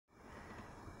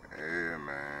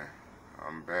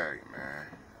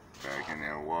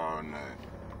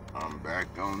I'm back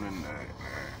on the nut,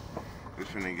 man.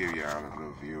 Just finna give y'all a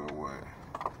little view of what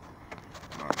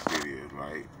my city is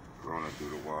like, rolling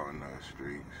through the Walnut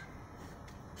streets.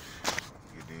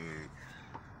 You dig?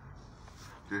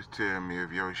 Just tell me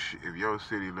if your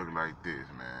city look like this,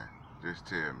 man. Just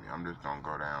tell me. I'm just gonna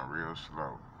go down real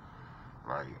slow.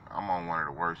 Like, I'm on one of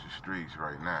the worst streets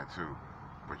right now, too.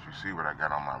 But you see what I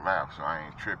got on my lap, so I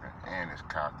ain't tripping. And it's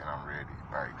cocked and I'm ready.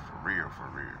 Like, for real, for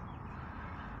real.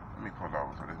 Let me pull over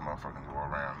so this motherfucker can go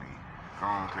around me. Go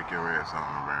on, take your ass on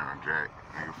around, Jack.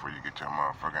 Nigga, before you get your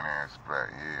motherfucking ass back.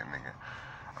 Yeah, nigga.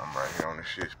 I'm right here on the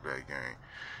shit back gang.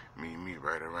 Me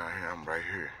right around here. I'm right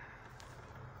here.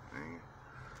 Nigga.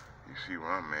 You see where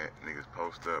I'm at. Niggas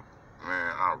post up.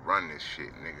 Man, I run this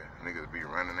shit, nigga. Niggas be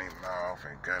running their mouth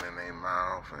and gunning their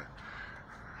mouth and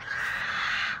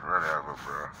whatever,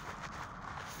 bro.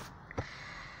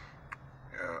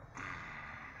 Yeah.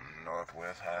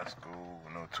 Northwest High School,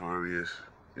 notorious.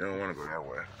 You don't want to go that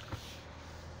way.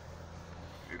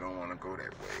 You don't want to go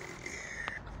that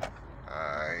way.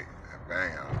 Alright,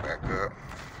 bam, back up.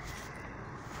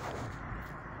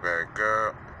 Back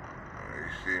up. You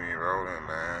see me rolling,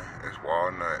 man. It's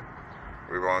Walnut.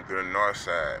 We rolling through the north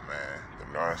side, man. The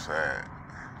north side.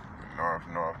 The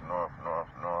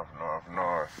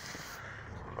north.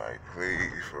 Like,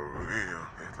 please, for real.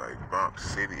 It's like bump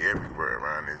city everywhere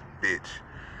around this bitch.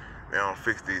 They don't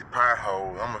fix these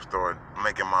potholes. I'm gonna start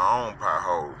making my own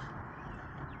potholes.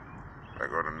 I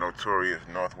go to notorious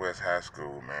Northwest High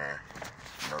School, man.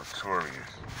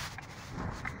 Notorious.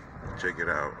 Check it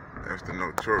out. That's the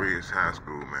notorious high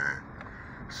school, man.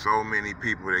 So many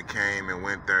people that came and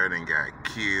went there and got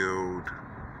killed.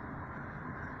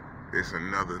 It's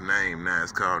another name now.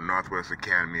 It's called Northwest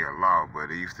Academy of Law, but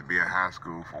it used to be a high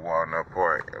school for Walnut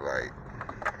Park. Like,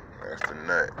 that's the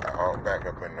nut. All back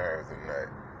up in there is the nut.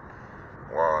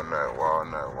 Walnut.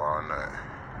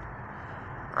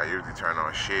 I usually turn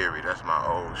on Sherry. That's my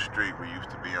old street. We used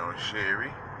to be on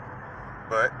Sherry.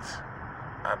 But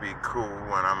I be cool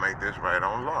when I make this right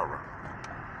on Laura.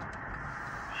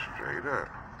 Straight up.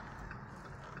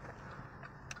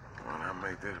 When I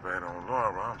make this right on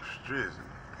Laura, I'm strizzy.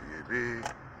 You dig?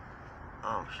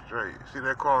 I'm straight. See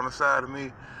that car on the side of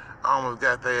me? I almost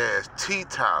got their ass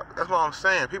T-top. That's what I'm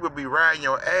saying. People be riding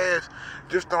your ass,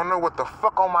 just don't know what the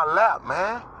fuck on my lap,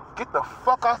 man. Get the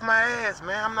fuck off my ass,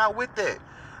 man. I'm not with that.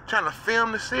 I'm trying to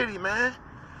film the city, man.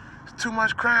 It's too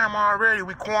much crime already.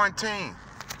 We quarantined.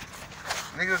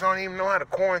 Niggas don't even know how to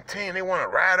quarantine. They want to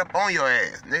ride up on your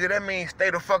ass. Nigga, that means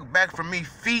stay the fuck back from me,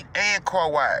 feet and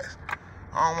car-wise.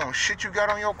 I don't want shit you got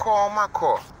on your car on my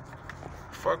car.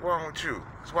 Fuck wrong with you?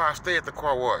 That's why I stay at the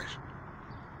car wash.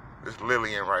 This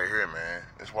Lillian right here, man.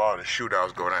 That's why all the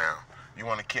shootouts go down. You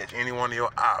want to catch any one of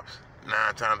your ops,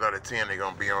 9 times out of 10, they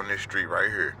gonna be on this street right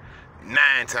here.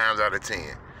 9 times out of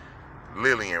 10.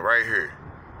 Lillian right here.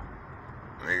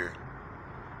 Nigga.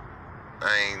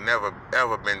 I ain't never,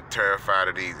 ever been terrified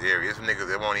of these areas. Niggas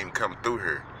that won't even come through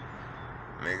here.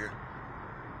 Nigga.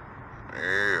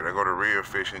 Yeah, they go to real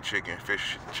fish, chicken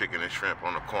and shrimp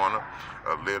on the corner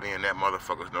of Lillian. That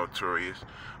motherfucker's notorious.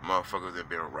 Motherfuckers that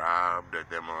been robbed, that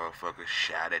motherfucker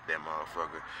shot at that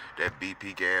motherfucker. That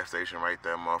BP gas station right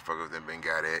there, motherfuckers that been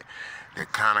got at.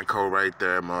 That Conoco right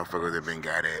there, motherfuckers that been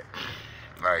got at.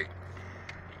 Like,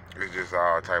 it's just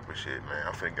all type of shit, man.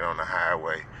 I'm finna get on the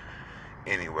highway.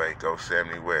 Anyway, go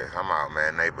 70 West. I'm out,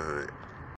 man. Neighborhood.